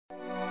Hello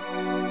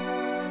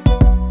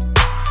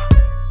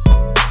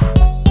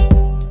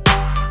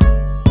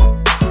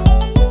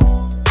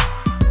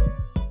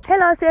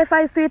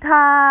CFI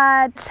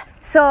sweetheart.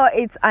 So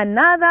it's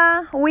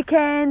another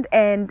weekend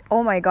and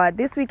oh my god,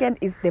 this weekend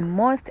is the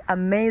most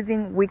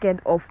amazing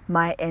weekend of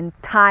my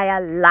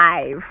entire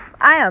life.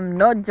 I am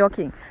not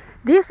joking.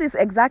 This is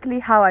exactly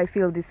how I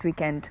feel this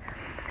weekend.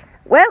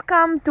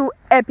 Welcome to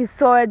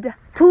episode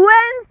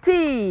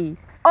 20.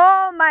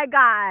 Oh my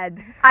god,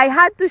 I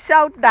had to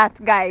shout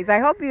that, guys. I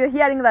hope you're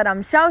hearing that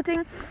I'm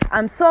shouting.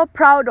 I'm so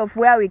proud of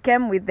where we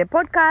came with the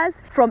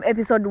podcast. From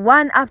episode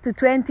 1 up to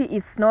 20,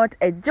 it's not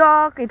a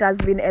joke. It has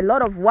been a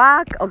lot of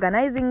work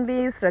organizing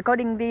this,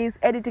 recording this,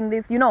 editing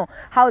this. You know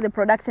how the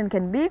production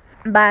can be,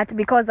 but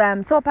because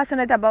I'm so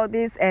passionate about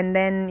this, and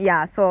then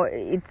so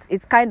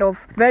it's kind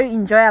of very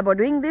enjoyable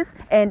doing this,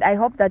 and I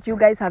hope that you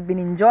guys have been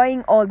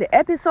enjoying all the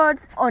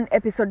episodes. On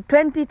episode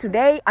 20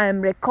 today,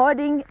 I'm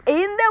recording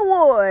in the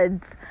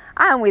woods.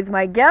 I'm with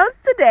my girls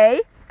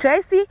today,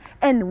 Tracy,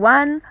 and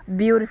one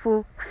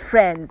beautiful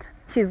friend.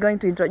 She's going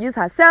to introduce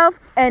herself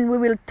and we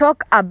will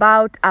talk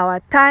about our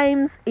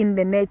times in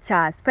the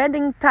nature,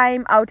 spending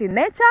time out in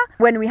nature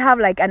when we have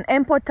like an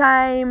ample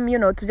time,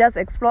 to just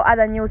explore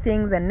other new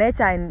things and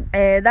nature. And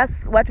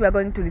that's what we are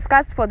going to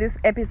discuss for this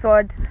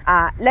episode.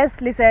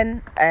 Let's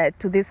listen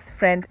to this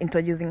friend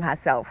introducing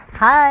herself.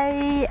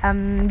 Hi,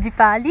 I'm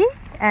Deepali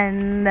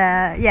and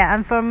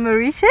I'm from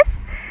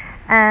Mauritius.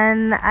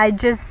 And I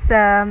just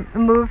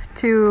moved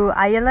to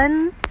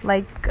Ireland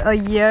like a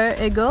year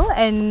ago,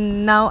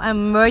 and now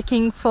I'm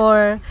working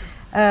for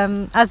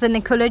as an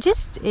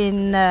ecologist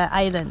in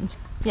Ireland.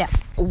 Yeah.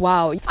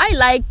 Wow. I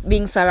like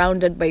being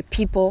surrounded by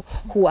people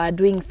who are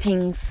doing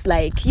things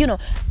like,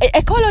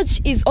 ecology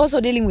is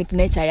also dealing with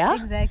nature, yeah?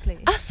 Exactly.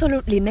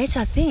 Absolutely,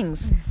 nature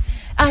things.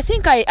 I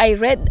think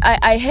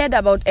I heard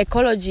about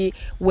ecology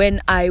when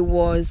I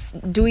was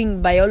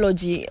doing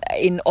biology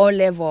in O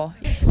level.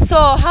 So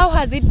how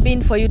has it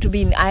been for you to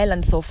be in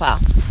Ireland so far?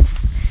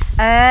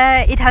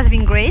 It has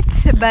been great,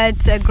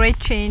 but a great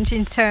change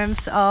in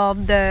terms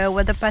of the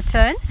weather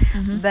pattern.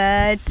 Mm-hmm.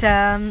 But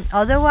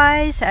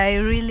otherwise, I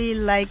really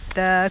like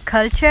the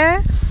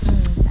culture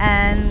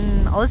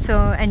and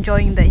also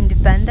enjoying the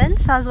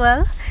independence as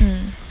well.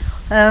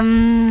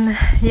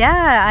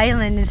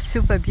 Ireland is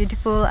super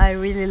beautiful. I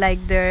really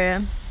like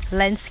the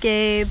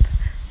landscape,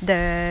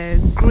 the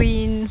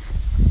green,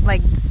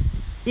 like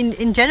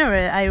in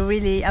general, I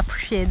really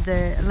appreciate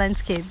the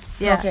landscape.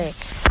 Yeah. Okay.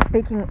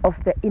 Speaking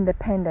of the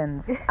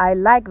independence, I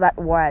like that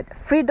word.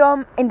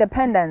 Freedom,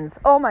 independence.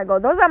 Oh my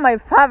god, those are my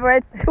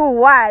favorite two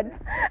words.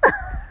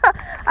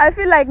 I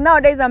feel like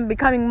nowadays I'm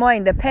becoming more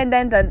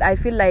independent and I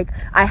feel like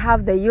I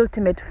have the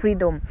ultimate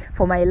freedom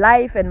for my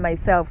life and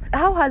myself.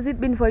 How has it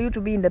been for you to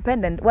be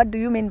independent? What do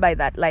you mean by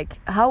that? Like,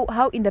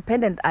 how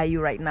independent are you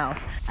right now?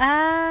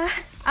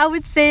 I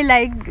would say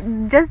like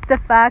just the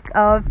fact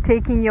of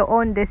taking your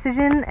own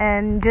decision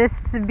and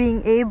just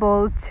being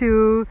able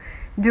to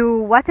do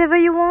whatever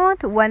you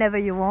want, whenever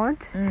you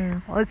want.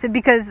 Also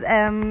because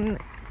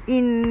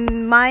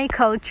in my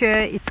culture,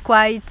 it's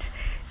quite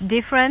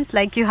different.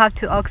 Like you have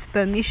to ask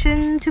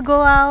permission to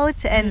go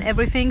out and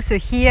everything. So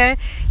here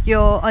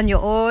you're on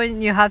your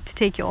own. You have to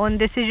take your own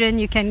decision.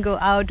 You can go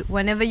out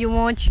whenever you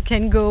want. You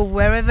can go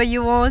wherever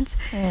you want.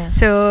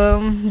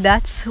 So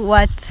that's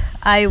what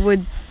I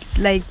would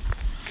like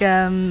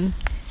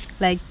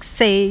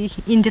say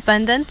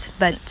independent,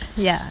 but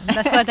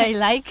that's what I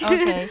like.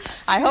 Okay,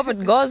 I hope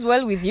it goes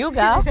well with you,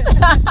 girl.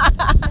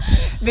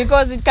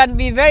 Because it can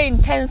be very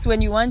intense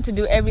when you want to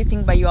do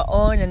everything by your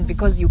own and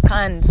because you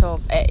can't. So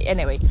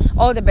anyway,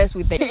 all the best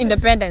with the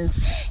independence.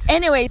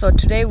 Anyway, so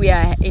today we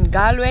are in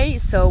Galway,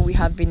 so we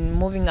have been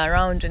moving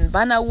around in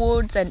Banner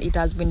Woods and it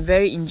has been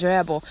very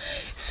enjoyable.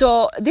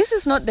 So this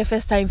is not the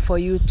first time for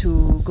you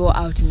to go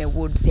out in the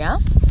woods, yeah?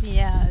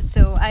 Yeah,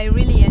 so I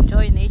really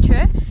enjoy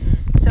nature.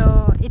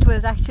 So it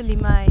was actually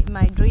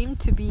my dream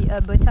to be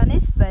a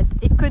botanist, but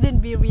it couldn't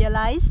be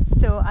realized.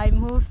 So I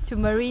moved to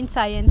marine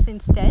science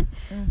instead.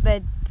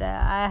 But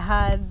I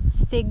have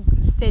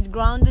stayed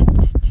grounded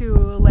to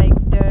like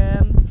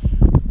the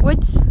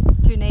woods,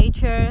 to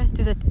nature,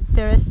 to the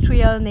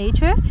terrestrial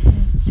nature.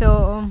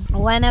 So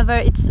whenever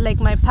it's like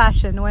my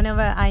passion,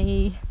 whenever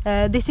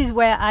this is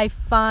where I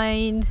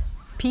find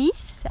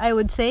peace, I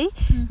would say.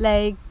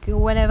 Like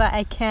whenever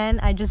I can,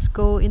 I just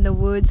go in the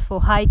woods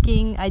for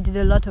hiking. I did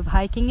a lot of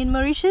hiking in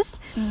Mauritius,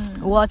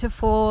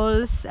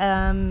 waterfalls,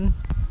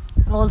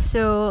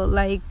 also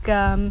like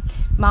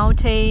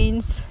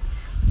mountains.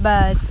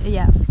 But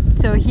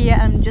so here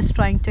I'm just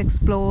trying to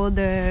explore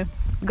the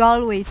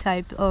Galway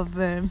type of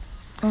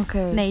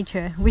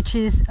nature, which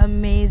is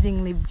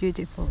amazingly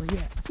beautiful.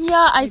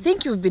 Yeah, I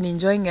think you've been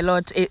enjoying a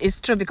lot. It's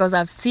true, because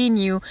I've seen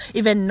you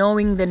even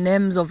knowing the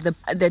names of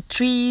the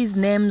trees,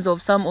 names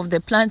of some of the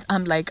plants.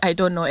 I'm like, I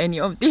don't know any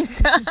of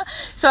this.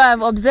 So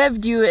I've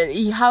observed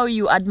you, how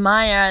you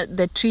admire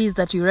the trees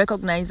that you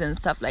recognize and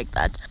stuff like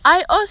that.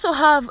 I also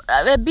have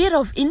a bit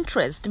of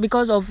interest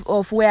because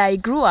of where I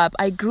grew up.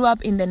 I grew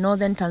up in the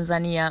northern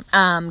Tanzania,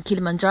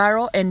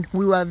 Kilimanjaro, and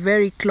we were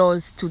very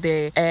close to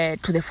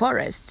the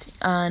forest.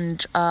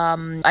 And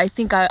I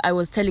think I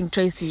was telling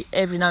Tracy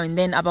every now and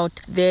then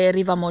about the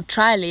river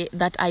Motrale,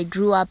 that I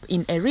grew up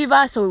in a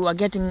river, so we were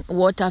getting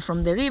water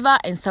from the river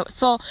and stuff.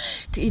 So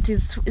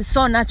it's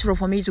so natural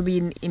for me to be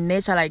in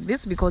nature like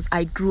this, because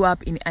I grew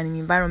up in an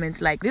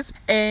environment like this.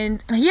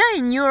 And here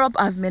in Europe,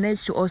 I've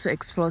managed to also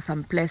explore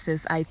some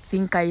places. I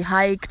think I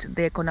hiked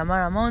the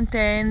Connemara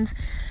Mountains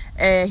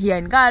here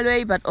in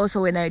Galway, but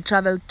also when I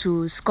traveled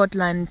to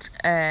Scotland,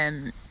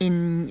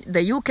 in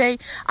the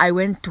UK, I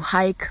went to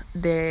hike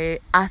the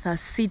Arthur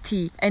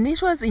City, and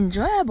it was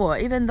enjoyable,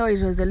 even though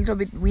it was a little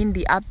bit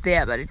windy up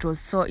there, but it was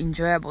so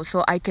enjoyable.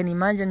 So I can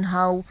imagine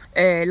how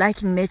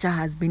liking nature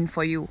has been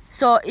for you.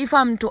 So if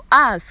I'm to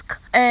ask,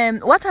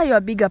 what are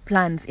your bigger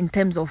plans in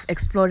terms of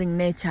exploring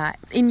nature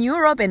in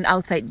Europe and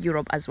outside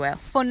Europe as well?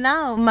 For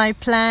now, my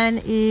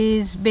plan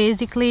is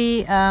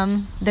basically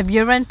the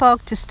Buran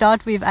Park to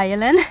start with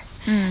Ireland.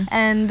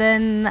 And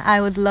then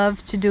I would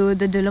love to do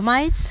the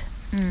Dolomites.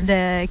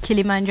 The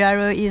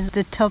Kilimanjaro is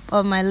the top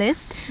of my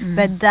list,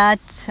 but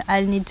that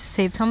I'll need to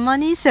save some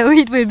money, so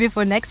it will be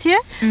for next year.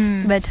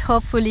 But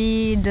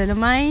hopefully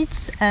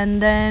Dolomites.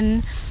 And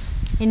then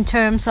in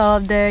terms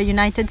of the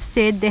United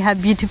States, they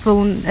have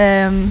beautiful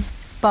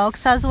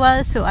parks as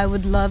well, so I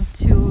would love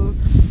to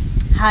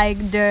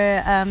hike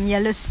the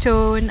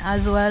Yellowstone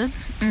as well,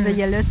 the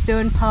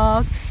Yellowstone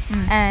Park.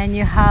 And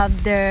you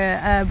have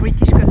the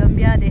British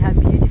Columbia, they have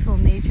beautiful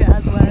nature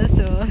as well,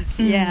 so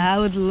yeah, I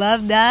would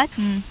love that.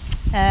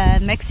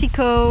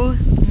 Mexico,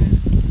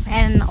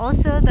 and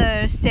also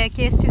the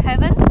Staircase to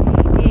Heaven.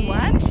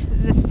 What?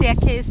 The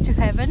Staircase to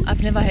Heaven.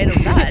 I've never heard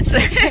of that.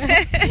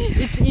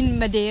 It's in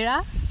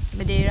Madeira.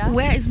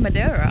 Where is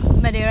Madeira? It's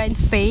Madeira in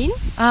Spain.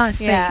 Spain.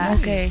 Yeah.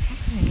 Okay.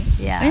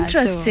 Yeah.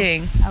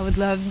 Interesting. So I would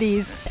love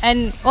these.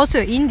 And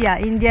also India.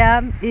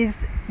 India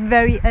is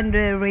very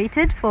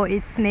underrated for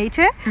its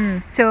nature.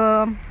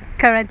 So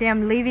currently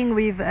I'm living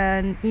with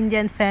an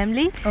Indian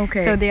family.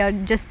 Okay. So they are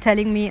just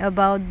telling me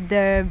about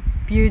the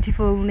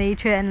beautiful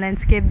nature and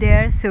landscape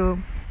there. So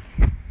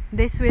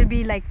this will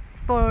be like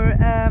for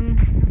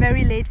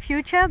very late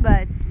future,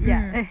 but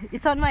yeah,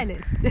 it's on my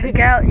list.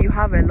 Girl, you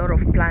have a lot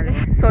of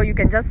plans, so you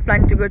can just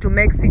plan to go to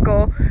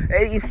Mexico,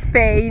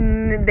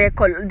 Spain,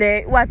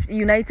 the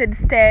United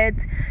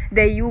States,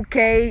 the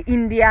UK,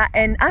 India,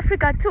 and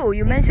Africa too.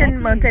 You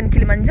mentioned Mountain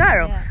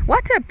Kilimanjaro.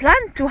 What a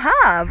plan to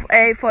have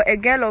for a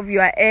girl of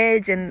your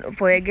age and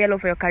for a girl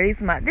of your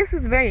charisma. This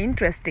is very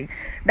interesting.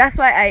 That's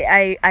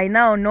why I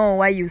now know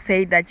why you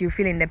say that you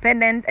feel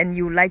independent and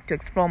you like to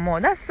explore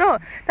more. That's so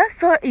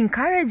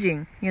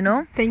encouraging, you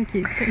know. Thank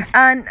you.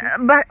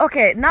 But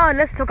okay, now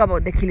let's talk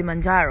about the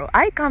Kilimanjaro.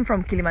 I come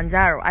from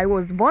Kilimanjaro. I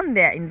was born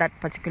there in that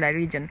particular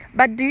region.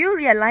 But do you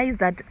realize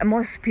that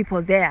most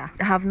people there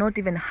have not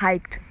even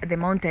hiked the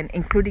mountain,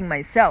 including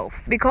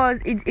myself? Because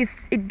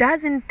it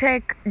doesn't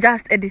take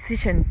just a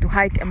decision to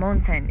hike a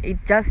mountain. It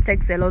just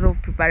takes a lot of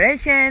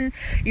preparation.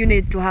 You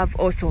need to have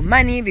also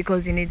money,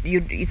 because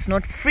it's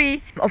not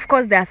free. Of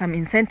course, there are some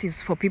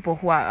incentives for people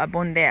who are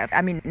born there.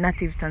 I mean,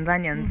 native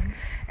Tanzanians.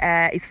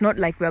 It's not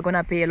like we're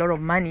gonna pay a lot of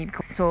money,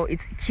 so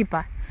it's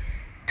cheaper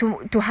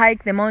to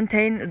hike the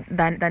mountain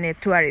than a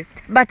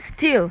tourist. But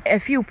still, a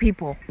few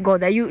people go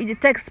there.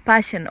 It takes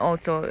passion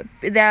also.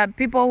 There are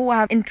people who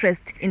have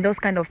interest in those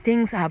kind of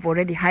things, have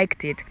already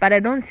hiked it. But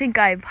I don't think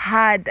I've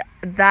had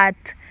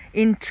that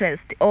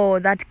interest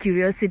or that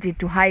curiosity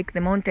to hike the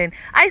mountain.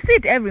 I see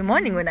it every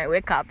morning when I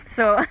wake up,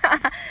 so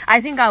I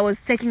think I was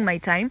taking my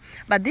time,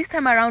 but this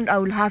time around I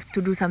will have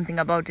to do something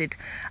about it.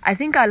 I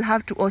think I'll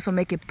have to also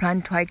make a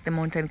plan to hike the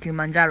mountain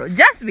Kilimanjaro,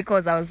 just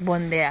because I was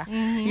born there.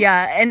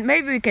 Yeah, and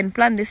maybe we can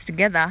plan this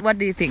together. What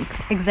do you think?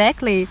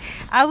 Exactly.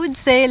 I would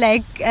say,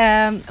 like,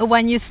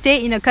 when you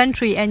stay in a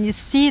country and you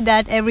see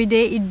that every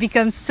day, it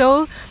becomes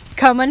so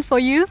common for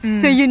you,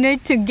 so you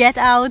need to get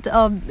out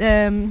of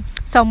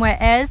somewhere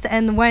else,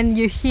 and when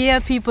you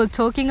hear people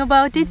talking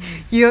about it,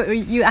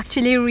 you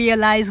actually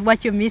realize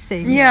what you're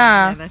missing.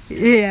 That's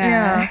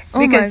Oh,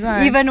 because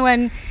even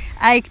when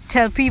I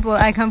tell people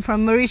I come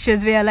from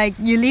Mauritius, they are like,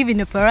 you live in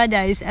a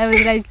paradise. I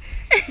was like,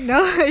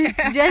 no, it's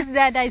just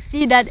that I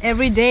see that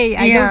every day.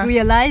 I don't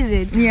realize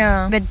it.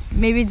 But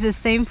maybe it's the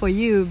same for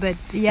you. But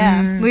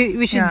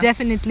we should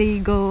definitely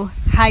go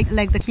hike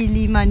like the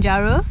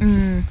Kilimanjaro,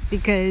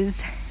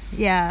 because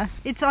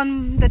it's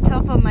on the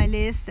top of my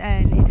list,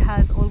 and it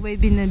has always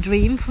been a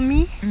dream for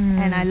me.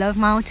 And I love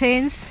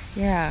mountains.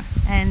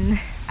 And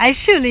I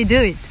surely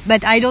do it,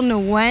 but I don't know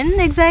when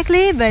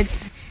exactly.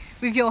 But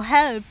with your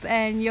help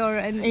and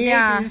your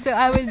native, so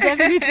I will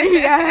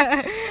definitely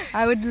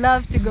I would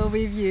love to go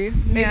with you.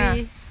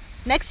 Maybe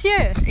next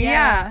year.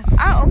 Yeah.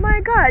 Oh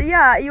my God.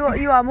 Yeah, you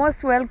are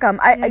most welcome.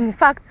 In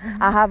fact,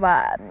 I have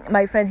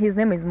my friend. His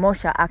name is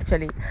Moshe.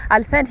 Actually,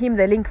 I'll send him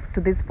the link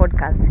to this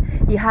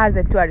podcast. He has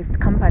a tourist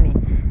company,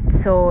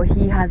 so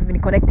he has been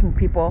connecting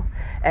people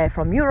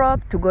from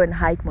Europe to go and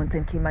hike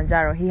Mountain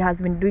Kilimanjaro. He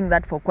has been doing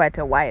that for quite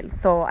a while,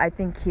 so I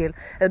think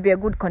it'll be a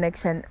good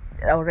connection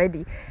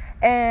already.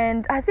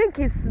 And I think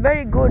it's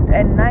very good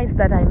and nice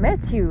that I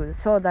met you,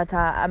 so that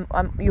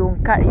you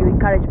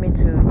encourage me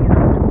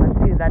to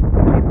pursue that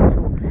dream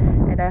too.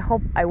 And I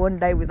hope I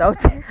won't die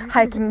without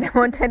hiking the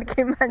mountain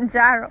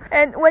Kilimanjaro.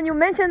 And when you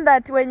mentioned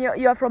that when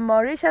you're from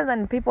Mauritius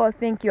and people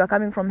think you are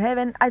coming from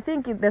heaven, I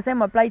think the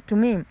same applied to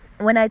me.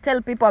 When I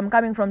tell people I'm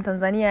coming from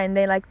Tanzania and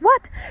they're like,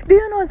 what? Do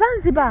you know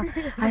Zanzibar?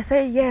 I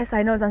say, yes,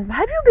 I know Zanzibar.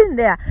 Have you been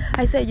there?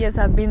 I say, yes,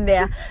 I've been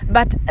there.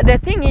 But the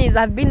thing is,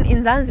 I've been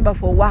in Zanzibar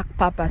for work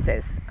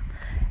purposes.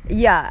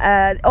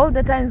 Yeah, all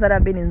the times that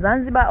I've been in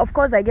Zanzibar, of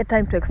course I get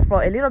time to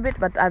explore a little bit,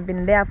 but I've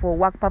been there for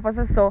work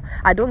purposes, so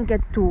I don't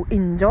get to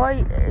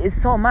enjoy it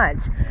so much.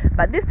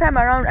 But this time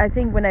around, I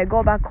think when I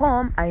go back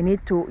home, I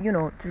need to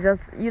to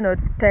just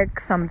take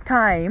some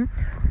time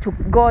to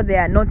go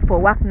there, not for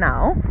work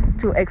now,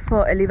 to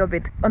explore a little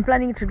bit. I'm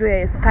planning to do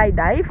a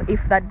skydive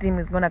if that dream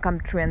is gonna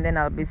come true, and then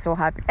I'll be so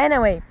happy.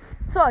 Anyway,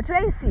 so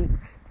Tracy,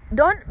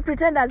 don't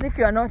pretend as if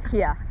you're not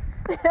here.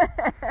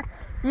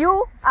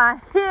 You are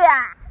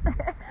here.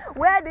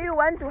 Where do you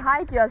want to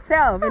hike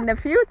yourself in the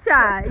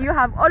future? You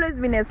have always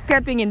been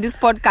escaping in this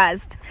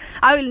podcast.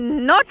 I will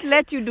not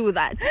let you do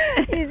that.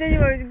 You said you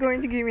were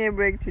going to give me a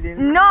break today.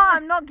 No,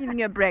 I'm not giving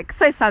you a break.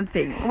 Say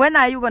something. When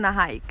are you going to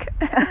hike?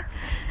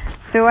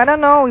 So I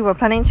don't know. We were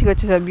planning to go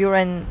to the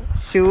Buren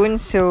soon.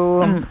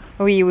 So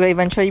we will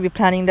eventually be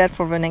planning that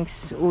for the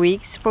next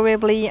weeks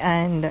probably.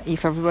 And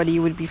if everybody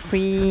would be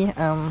free,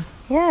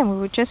 we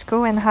would just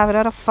go and have a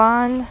lot of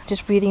fun.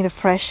 Just breathing the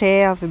fresh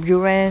air of the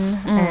Buren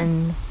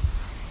and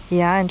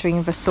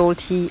enjoying the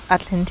salty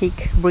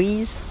Atlantic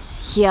breeze.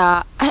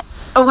 Yeah.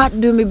 What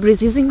do you mean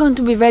breeze? Isn't going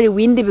to be very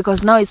windy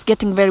because now it's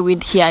getting very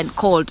windy here and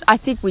cold. I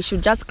think we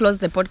should just close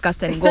the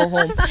podcast and go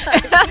home.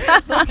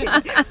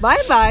 Okay.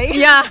 Bye-bye.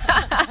 Yeah.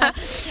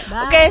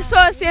 Bye. Okay, so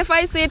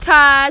CFI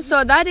sweetheart,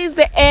 so that is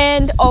the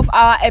end of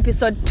our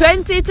episode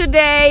 20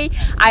 today.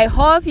 I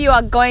hope you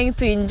are going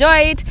to enjoy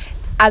it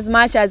as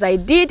much as I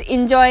did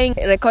enjoying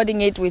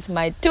recording it with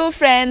my two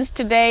friends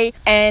today.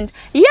 And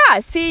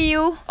see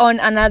you on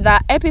another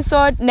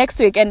episode next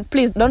week. And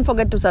please don't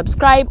forget to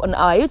subscribe on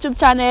our YouTube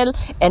channel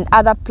and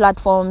other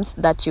platforms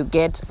that you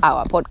get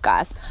our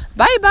podcast.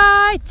 Bye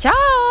bye.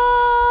 Ciao.